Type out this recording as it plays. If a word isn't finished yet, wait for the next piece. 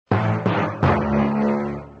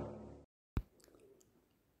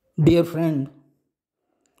Dear friend,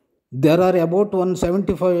 there are about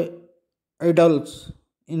 175 idols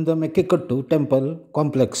in the Mekkikattu temple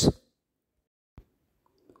complex.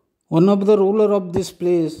 One of the ruler of this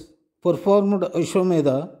place performed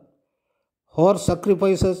Ashwamedha horse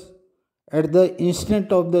sacrifices at the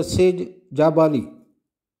instant of the sage Jabali.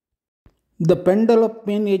 The pendle of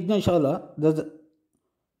main Yajnashala, the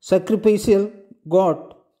sacrificial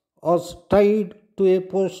god, was tied to a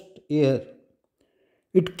post here.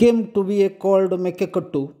 It came to be called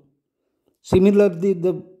Mekkikattu. Similarly,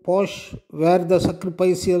 the posh where the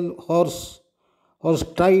sacrificial horse was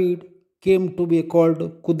tied came to be called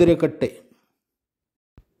Kudirekatte.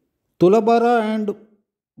 Tulabara and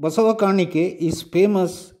Basavakanike is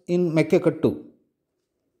famous in Mekkikattu.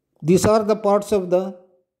 These are the parts of the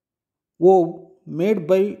vow made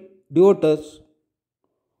by devotees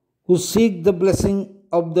who seek the blessing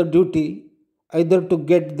of the duty either to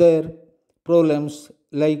get their problems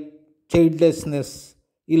like childlessness,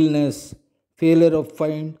 illness, failure of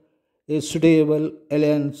find a suitable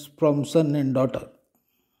alliance from son and daughter.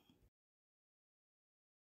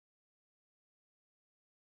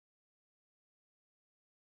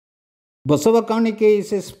 Basavakanike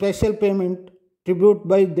is a special payment tribute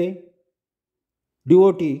by the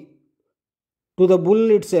devotee to the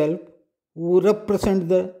bull itself who represent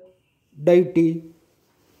the deity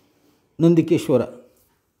Nandikeshwara.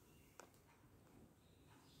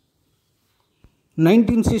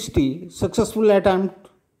 1960 successful attempts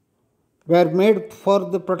were made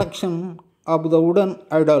for the protection of the wooden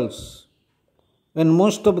idols when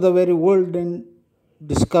most of the very old and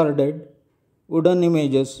discarded wooden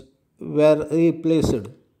images were replaced.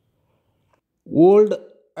 Old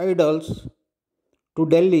idols to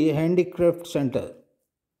Delhi Handicraft Center.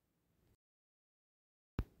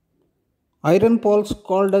 Iron poles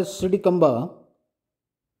called as Sidikamba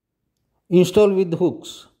installed with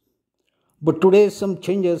hooks. But today some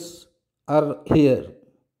changes are here.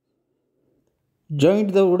 Joined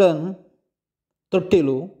the wooden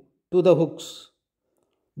tottilu to the hooks.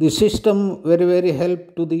 The system very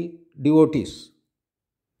help to the devotees.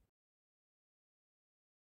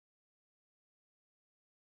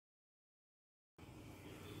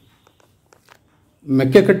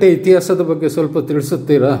 ಮೆಕ್ಕೆಕಟ್ಟೆ ಇತಿಹಾಸದ ಬಗ್ಗೆ ಸ್ವಲ್ಪ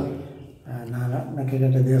ತಿಳಿಸುತ್ತೀರಾ? ನಾನು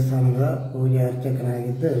ಮೆಕ್ಕೆಕಟ್ಟೆ ದೇವಸ್ಥಾನದ ಪೂಜೆ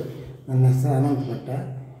ಅರ್ಚಕನಾಗಿದ್ದು ನನ್ನ ಹೆಸರು ಅನಂತಪಟ್ಟ.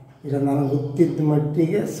 ಈಗ ನನಗೆ ಗೊತ್ತಿದ್ದ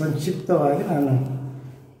ಮಟ್ಟಿಗೆ ಸಂಕ್ಷಿಪ್ತವಾಗಿ ನಾನು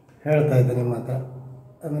ಹೇಳ್ತಾ ಇದ್ದೆ ನಿಮ್ಮ ಹತ್ರ.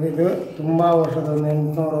 ಅಂದರೆ ಇದು ತುಂಬ ವರ್ಷದ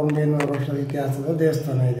 800-900 ವರ್ಷದ ಇತಿಹಾಸದ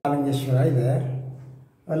ದೇವಸ್ಥಾನ ಇದೆ. ಆನಂದೇಶ್ವರ ಇದೆ.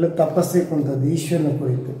 ಅಲ್ಲಿ ತಪಸ್ಸಿಗೆ ಕುಂತದ್ದು ಈಶ್ವರನ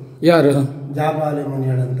ಕುರಿತು. ಯಾರು? ಜಾಬಾಲಿ ಮುನಿ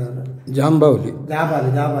ಹೇಳಂತವ್ರು.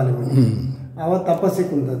 ಜಾಬಾಲಿ ಮುನಿ. ಅವ ತಪಸ್ಸಿಗೆ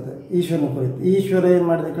ಕುಂತದ್ದು ಈಶ್ವರನ ಕುರಿತು. ಈಶ್ವರ ಏನು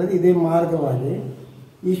ಮಾಡಿದ ಇದೇ ಮಾರ್ಗವಾಗಿ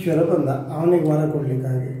ಈಶ್ವರ ಬಂದ ಅವನಿಗೆ ವರ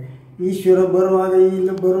ಕೊಡಲಿಕ್ಕಾಗಿ. ಈಶ್ವರ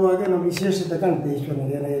ಇಲ್ಲಿ ಬರುವಾಗ ನಾವು ವಿಶೇಷತೆ ಕಾಣ್ತೀವಿ.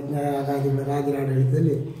 ಈಶ್ವರನಿಗೆ ಏನೋ ಯಜ್ಞ ಯಾಗಾದಿಗಳು ರಾಜರ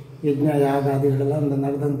ಆಡಳಿತದಲ್ಲಿ ಯಜ್ಞ ಯಾಗಾದಿಗಳೆಲ್ಲ ಒಂದು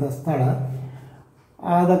ನಡೆದಂಥ ಸ್ಥಳ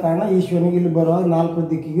ಆದ ಕಾರಣ ಈಶ್ವರನಿಗೆ ಇಲ್ಲಿ ಬರುವಾಗ 4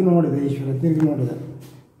 ದಿಕ್ಕಿಗೆ ನೋಡಿದೆ. ಈಶ್ವರ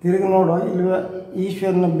ತಿರುಗಿ ನೋಡುವಾಗ ಇಲ್ಲಿ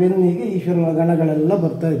ಈಶ್ವರನ ಬೆನ್ನಿಗೆ ಈಶ್ವರನ ಗಣಗಳೆಲ್ಲ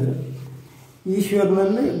ಬರ್ತಾಯಿದ್ರು.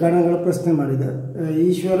 ಈಶ್ವರನಲ್ಲಿ ಗಣಗಳ ಪ್ರಶ್ನೆ ಮಾಡಿದ.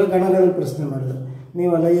 ಈಶ್ವರ ಗಣಗಳಲ್ಲಿ ಪ್ರಶ್ನೆ ಮಾಡಿದ,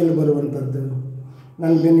 ನೀವೆಲ್ಲ ಎಲ್ಲಿ ಬರುವಂಥದ್ದು?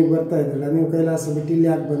 ನನ್ನ ಬೆನ್ನಿಗೆ ಬರ್ತಾ ಇದ್ದಿಲ್ಲ, ನೀವು ಕೈಲಾಸ ಬಿಟ್ಟು ಇಲ್ಲಿ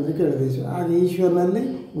ಯಾಕೆ ಬಂದರೆ ಕೇಳಿದೆ ಈಶ್ವರ. ಹಾಗೆ ಈಶ್ವರನಲ್ಲಿ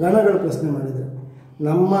ಗಣಗಳು ಪ್ರಶ್ನೆ ಮಾಡಿದರು.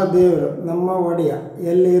 ನಮ್ಮ ದೇವರು, ನಮ್ಮ ಒಡೆಯ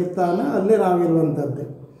ಎಲ್ಲಿ ಇರ್ತಾನೋ ಅಲ್ಲೇ ನಾವಿರುವಂಥದ್ದು.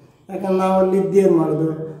 ಯಾಕಂದ್ರೆ ನಾವು ಅಲ್ಲಿ ಇದ್ದೇನು ಮಾಡೋದು?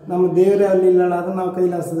 ನಮ್ಮ ದೇವರೇ ಅಲ್ಲಿ ಇಲ್ಲಲಾದ್ರೆ ನಾವು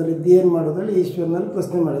ಕೈಲಾಸದಲ್ಲಿ ಇದ್ದೇನು ಮಾಡೋದ್ರಲ್ಲಿ ಈಶ್ವರನಲ್ಲಿ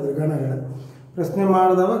ಪ್ರಶ್ನೆ ಮಾಡಿದರು ಗಣಗಳು. ಪ್ರಶ್ನೆ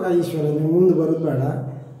ಮಾಡಿದವಾಗ ಈಶ್ವರ ನೀವು ಮುಂದೆ ಬರೋದು ಬೇಡ,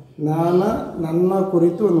 ನನ್ನ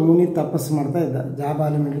ಕುರಿತು ಒಂದು ಮುನಿ ತಪಸ್ಸು ಮಾಡ್ತಾ ಇದ್ದ.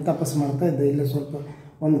 ಜಾಬಾಲಿ ಮುನಿ ತಪಸ್ಸು ಮಾಡ್ತಾ ಇದ್ದ. ಇಲ್ಲಿ ಸ್ವಲ್ಪ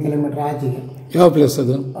 1 ಕಿಲೋಮೀಟರ್ ಆಚೆಗೆ. ಯಾವ ಪ್ಲೇಸ್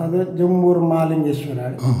ಅದು? ಅದು ಜಂಬೂರು ಮಾಲಿಂಗೇಶ್ವರ.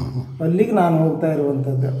 ಅಲ್ಲಿಗೆ ನಾನು ಹೋಗ್ತಾ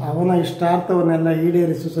ಇರುವಂಥದ್ದು. ಅವನ ಇಷ್ಟಾರ್ಥವನ್ನೆಲ್ಲ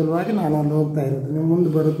ಈಡೇರಿಸುವ ಸಲುವಾಗಿ ನಾನು ಅಲ್ಲಿ ಹೋಗ್ತಾ ಇರೋದು. ನೀವು ಮುಂದೆ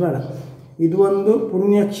ಬರೋದು ಬೇಡ. ಇದು ಒಂದು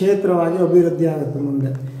ಪುಣ್ಯಕ್ಷೇತ್ರವಾಗಿ ಅಭಿವೃದ್ಧಿ ಆಗುತ್ತೆ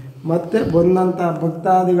ಮುಂದೆ. ಮತ್ತು ಬಂದಂಥ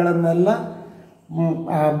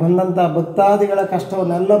ಭಕ್ತಾದಿಗಳ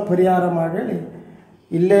ಕಷ್ಟವನ್ನೆಲ್ಲ ಪರಿಹಾರ ಮಾಡಿ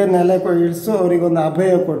ಇಲ್ಲೇ ನೆಲೆ ಇಳಿಸು ಅವರಿಗೊಂದು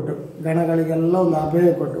ಅಭಯ ಕೊಟ್ಟು, ಗಣಗಳಿಗೆಲ್ಲ ಒಂದು ಅಭಯ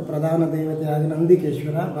ಕೊಟ್ಟು, ಪ್ರಧಾನ ದೇವತೆಯಾಗಿ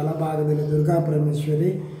ನಂದಿಕೇಶ್ವರ, ಬಲಭಾಗದಲ್ಲಿ ದುರ್ಗಾ ಪರಮೇಶ್ವರಿ,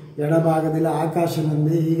 ಎಡಭಾಗದಲ್ಲಿ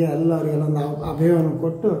ಆಕಾಶನಂದಿ, ಹೀಗೆ ಎಲ್ಲರಿಗೆಲ್ಲ ಒಂದು ಅಭಯವನ್ನು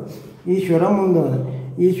ಕೊಟ್ಟು ಈಶ್ವರ ಮುಂದೋದ.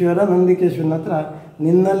 ಈಶ್ವರ ನಂದಿಕೇಶ್ವರನ ಹತ್ರ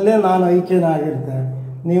ನಿನ್ನಲ್ಲೇ ನಾನು ಐಕ್ಯನಾಗಿರ್ತೇನೆ,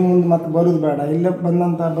 ನೀವು ಮುಂದೆ ಮತ್ತೆ ಬರೋದು ಬೇಡ, ಇಲ್ಲೇ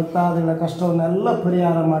ಬಂದಂಥ ಭಕ್ತಾದಿಗಳ ಕಷ್ಟವನ್ನೆಲ್ಲ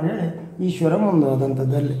ಪರಿಹಾರ ಮಾಡಿ ಹೇಳಿ ಈಶ್ವರ ಮುಂದೆ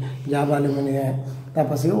ಹೋದಂಥದ್ದಲ್ಲಿ ಜಾಬಾಲಿ ಮುನಿಯ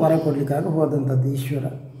ತಪಸ್ಸಿಗೆ ವರ ಕೊಡಲಿಕ್ಕಾಗಿ ಹೋದಂಥದ್ದು ಈಶ್ವರ.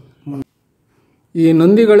 ಈ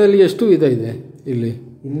ನಂದಿಗಳಲ್ಲಿ ಎಷ್ಟು ವಿಧ ಇದೆ ಇಲ್ಲಿ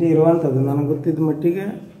ಇರುವಂಥದ್ದು? ನನಗೆ ಗೊತ್ತಿದ್ದ ಮಟ್ಟಿಗೆ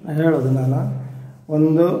ಹೇಳೋದು ನಾನು.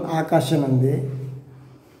 ಒಂದು ಆಕಾಶ ನಂದಿ,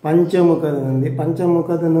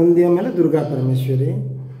 ಪಂಚಮುಖದ ನಂದಿಯ ಮೇಲೆ ದುರ್ಗಾ ಪರಮೇಶ್ವರಿ,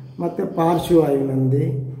 ಮತ್ತು ಪಾರ್ಶ್ವವಾಯು ನಂದಿ,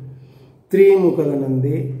 ತ್ರಿಮುಖದ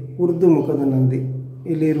ನಂದಿ, ಉರ್ದು ಮುಖದ ನಂದಿ,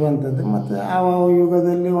 ಇಲ್ಲಿ ಇರುವಂಥದ್ದು. ಮತ್ತು ಆ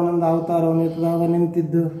ಯುಗದಲ್ಲಿ ಒಂದೊಂದು ಅವತಾರವನ್ನು ಇದ್ದಾಗ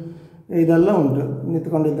ನಿಂತಿದ್ದು ಇದೆಲ್ಲ ಉಂಟು.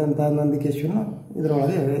 ನಿಂತ್ಕೊಂಡಿದ್ದಂಥ ನಂದಿಕೇಶ್ವರನು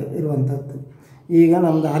ಇದರೊಳಗೆ ಇರುವಂಥದ್ದು. ಈಗ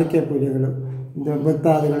ನಮ್ಮದು ಹರಕೆ ಪೂಜೆಗಳು,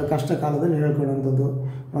 ಭಕ್ತಾದಿಗಳು ಕಷ್ಟ ಕಾಲದಲ್ಲಿ ಹೇಳ್ಕೊಳ್ಳುವಂಥದ್ದು,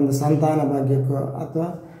 ಒಂದು ಸಂತಾನ ಭಾಗ್ಯಕ್ಕೋ ಅಥವಾ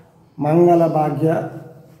ಮಂಗಲ ಭಾಗ್ಯ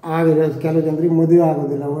ಆಗಿದೆ. ಕೆಲವು ಜನರಿಗೆ ಮದುವೆ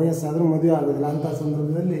ಆಗೋದಿಲ್ಲ, ವಯಸ್ಸಾದರೂ ಮದುವೆ ಆಗೋದಿಲ್ಲ. ಅಂಥ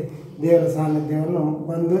ಸಂದರ್ಭದಲ್ಲಿ ದೇವರ ಸಾನ್ನಿಧ್ಯವನ್ನು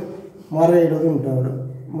ಬಂದು ಮೊರೆ ಇಡೋದು ಉಂಟು. ಅವರು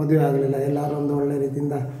ಮದುವೆ ಆಗಲಿಲ್ಲ, ಎಲ್ಲರೂ ಒಂದು ಒಳ್ಳೆ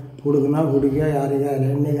ರೀತಿಯಿಂದ ಹುಡುಗನ ಹುಡುಗಿಯ ಯಾರಿಗಾಗಲಿ,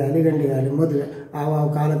 ಹೆಣ್ಣಿಗಾಗಲಿ ಗಂಡಿಗಾಗಲಿ ಮದುವೆ ಆವಾಗ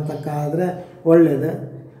ಕಾಲಕ್ಕೆ ತಕ್ಕ ಆದರೆ ಒಳ್ಳೆಯದು.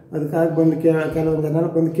 ಅದಕ್ಕಾಗಿ ಬಂದು ಕೆಲವೊಂದು ಜನರು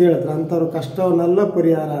ಬಂದು ಕೇಳ್ತಾರೆ. ಅಂಥವ್ರ ಕಷ್ಟವನ್ನೆಲ್ಲ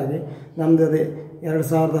ಪರಿಹಾರ ಆಗಿ ನಮ್ಮದು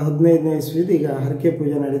 2015ನೇ ಇಸ್ವಿದು ಈಗ ಹರಕೆ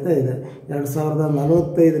ಪೂಜೆ ನಡೀತಾ ಇದೆ.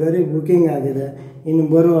 2045ರವರೆಗೆ ಬುಕ್ಕಿಂಗ್ ಆಗಿದೆ. ಇನ್ನು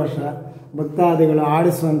ಬರುವ ವರ್ಷ ಭಕ್ತಾದಿಗಳು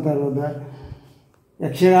ಆಡಿಸುವಂಥದ್ದು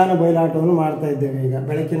ಯಕ್ಷಗಾನ ಬಯಲಾಟವನ್ನು ಮಾಡ್ತಾ ಇದ್ದೇವೆ. ಈಗ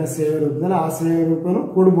ಬೆಳಕಿನ ಸೇವೆ ರೂಪದಲ್ಲಿ ಆ ಸೇವೆ ರೂಪನೂ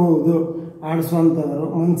ಕೊಡ್ಬೋದು. ಆಡಿಸುವಂಥವರು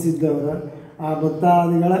ಮನಸ್ಸಿದ್ದವರು ಆ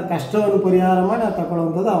ಭಕ್ತಾದಿಗಳ ಕಷ್ಟವನ್ನು ಪರಿಹಾರ ಮಾಡಿ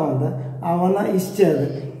ತಗೊಳ್ಳುವಂಥದ್ದು ಅವನ ಇಚ್ಛೆ. ಅದು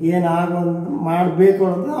ಏನಾಗೋ ಮಾಡಬೇಕು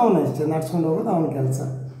ಅನ್ನೋದು ಅವನ ಇಚ್ಛೆ, ನಡ್ಸ್ಕೊಂಡು ಹೋಗೋದು ಅವನ ಕೆಲಸ.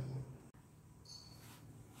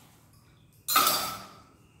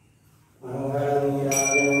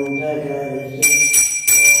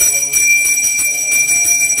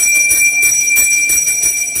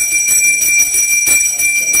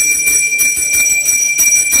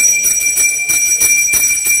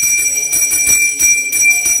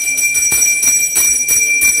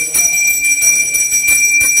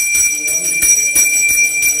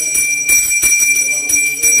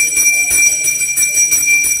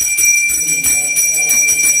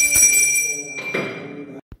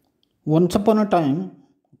 Once upon a time,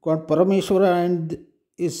 God Parameshwara and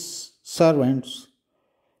his servants,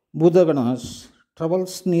 Budaganas,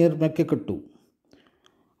 travels near Mekkikattu.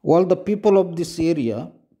 All the people of this area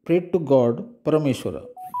prayed to God Parameshwara.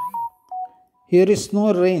 Here is no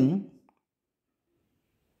rain.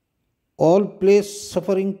 All place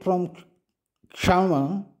suffering from Kshama.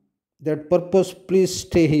 That purpose, please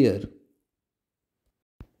stay here.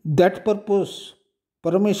 That purpose,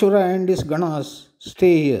 Parameshwara and his Ganas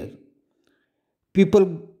stay here. People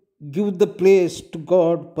give the place to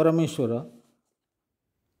God Parameshwara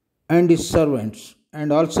and his servants, and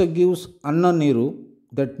also gives Anna Niru,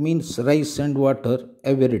 that means rice and water,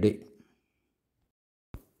 every day.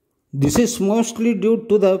 This is mostly due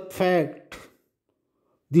to the fact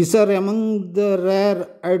these are among the rare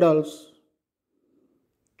idols,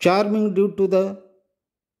 charming due to the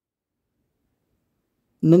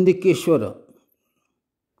Nandikeshwara.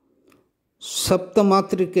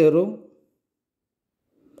 Saptamatrikeyaru,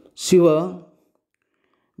 Shiva,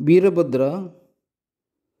 Veerabhadra,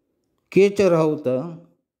 ಕೇಚರಹೌತ,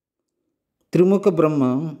 ತ್ರಿಮುಖ ಬ್ರಹ್ಮ,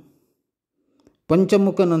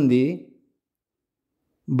 ಪಂಚಮುಖ ನಂದಿ,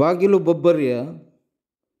 ಬಾಗಿಲು ಬೊಬ್ಬರ್ಯ,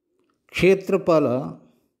 ಕ್ಷೇತ್ರಪಾಲ,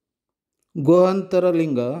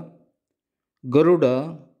 ಗೋಹಂತರಲಿಂಗ, ಗರುಡ,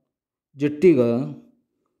 ಜಟ್ಟಿಗ,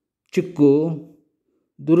 ಚಿಕ್ಕು,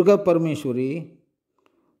 ದುರ್ಗಾ ಪರಮೇಶ್ವರಿ,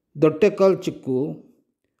 ದೊಟ್ಟೆಕಾಲ್ ಚಿಕ್ಕು,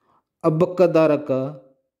 ಅಬ್ಬಕ್ಕದಾರಕ,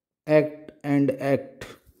 act and act.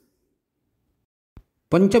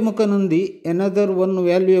 Panchamukha Nandi, another one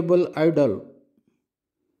valuable idol.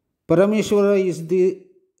 Parameshwara is the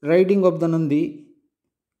riding of the Nandi.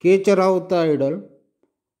 Kecharavata idol,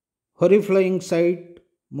 horrifying sight,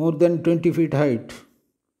 more than 20 feet height.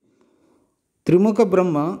 Trimukha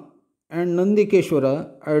Brahma and Nandikeshwara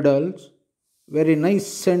idols, very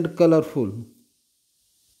nice and colorful.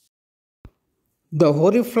 The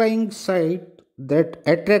horrifying sight that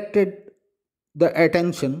attracted the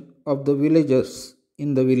attention of the villagers in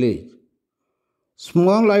the village.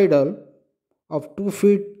 Small idol of 2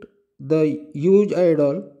 feet, the huge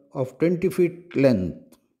idol of 20 feet length.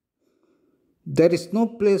 There is no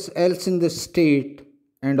place else in the state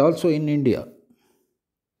and also in India.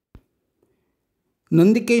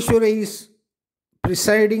 Nandikeshwara is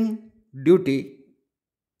presiding duty.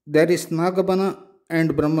 There is Nagabana and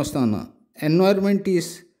Brahmasthana. Environment is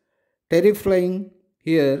terrifying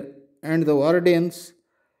here, and the audience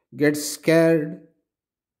gets scared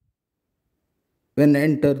when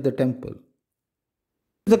enter the temple.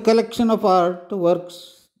 The collection of artworks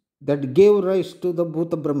that gave rise to the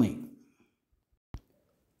Bhuta Brahmi.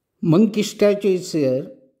 Monkey statue is here,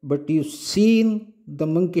 but you seen the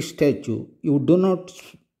monkey statue, you do not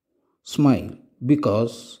smile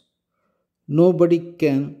because nobody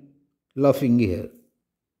can laughing here.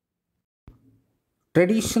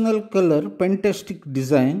 Traditional color, fantastic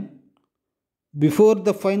design. Before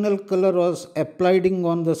the final color was applied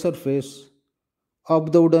on the surface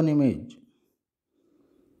of the wooden image.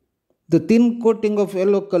 The thin coating of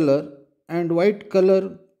yellow color and white color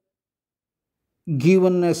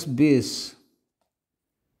given as base.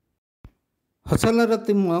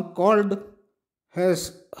 Hasalaratimma, called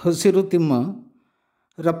as Hasirutimma,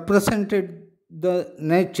 represented the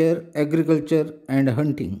nature, agriculture and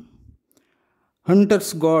hunting.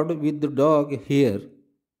 Hunter's god with the dog here.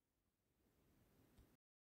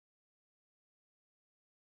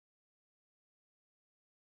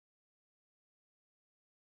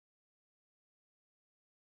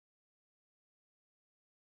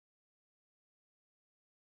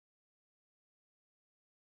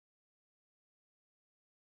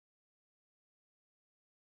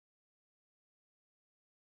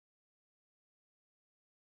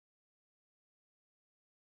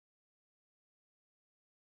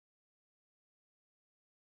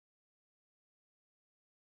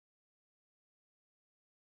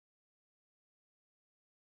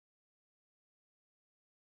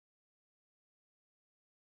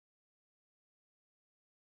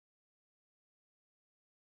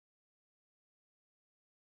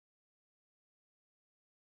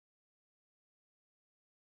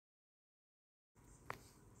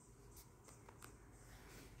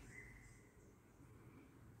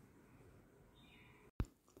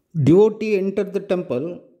 Devotee entered the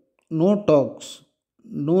temple, no talks,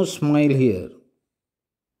 no smile here.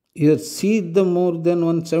 Here see the more than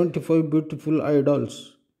 175 beautiful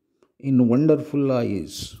idols in wonderful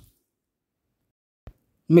eyes.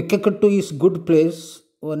 Mekkikattu is good place.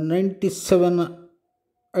 197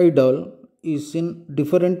 idol is in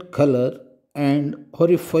different color and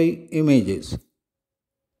horrifying images.